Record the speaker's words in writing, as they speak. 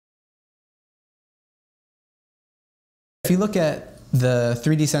you look at the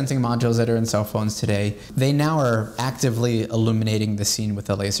 3D sensing modules that are in cell phones today, they now are actively illuminating the scene with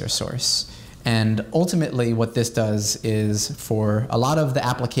a laser source. And ultimately what this does is, for a lot of the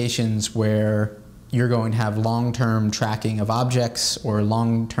applications where you're going to have long-term tracking of objects or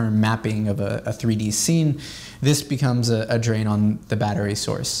long-term mapping of a 3D scene, this becomes a drain on the battery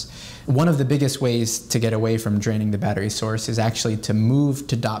source. One of the biggest ways to get away from draining the battery source is actually to move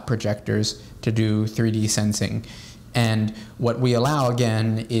to dot projectors to do 3D sensing. And what we allow,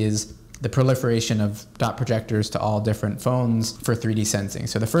 again, is the proliferation of dot projectors to all different phones for 3D sensing.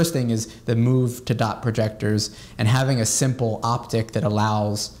 So the first thing is the move to dot projectors and having a simple optic that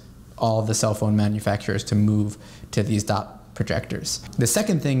allows all the cell phone manufacturers to move to these dot projectors. The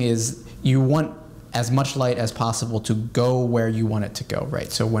second thing is you want as much light as possible to go where you want it to go,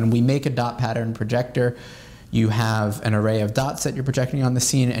 right? So when we make a dot pattern projector, you have an array of dots that you're projecting on the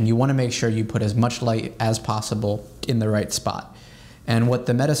scene, and you want to make sure you put as much light as possible in the right spot. And what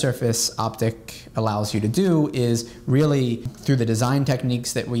the Metasurface optic allows you to do is really, through the design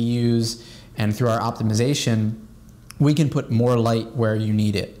techniques that we use and through our optimization, we can put more light where you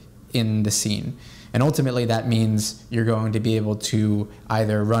need it in the scene. And ultimately that means you're going to be able to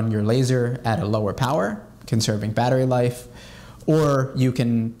either run your laser at a lower power, conserving battery life, or you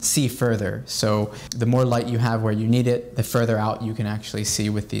can see further. So the more light you have where you need it, the further out you can actually see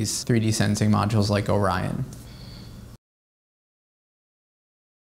with these 3D sensing modules like Orion.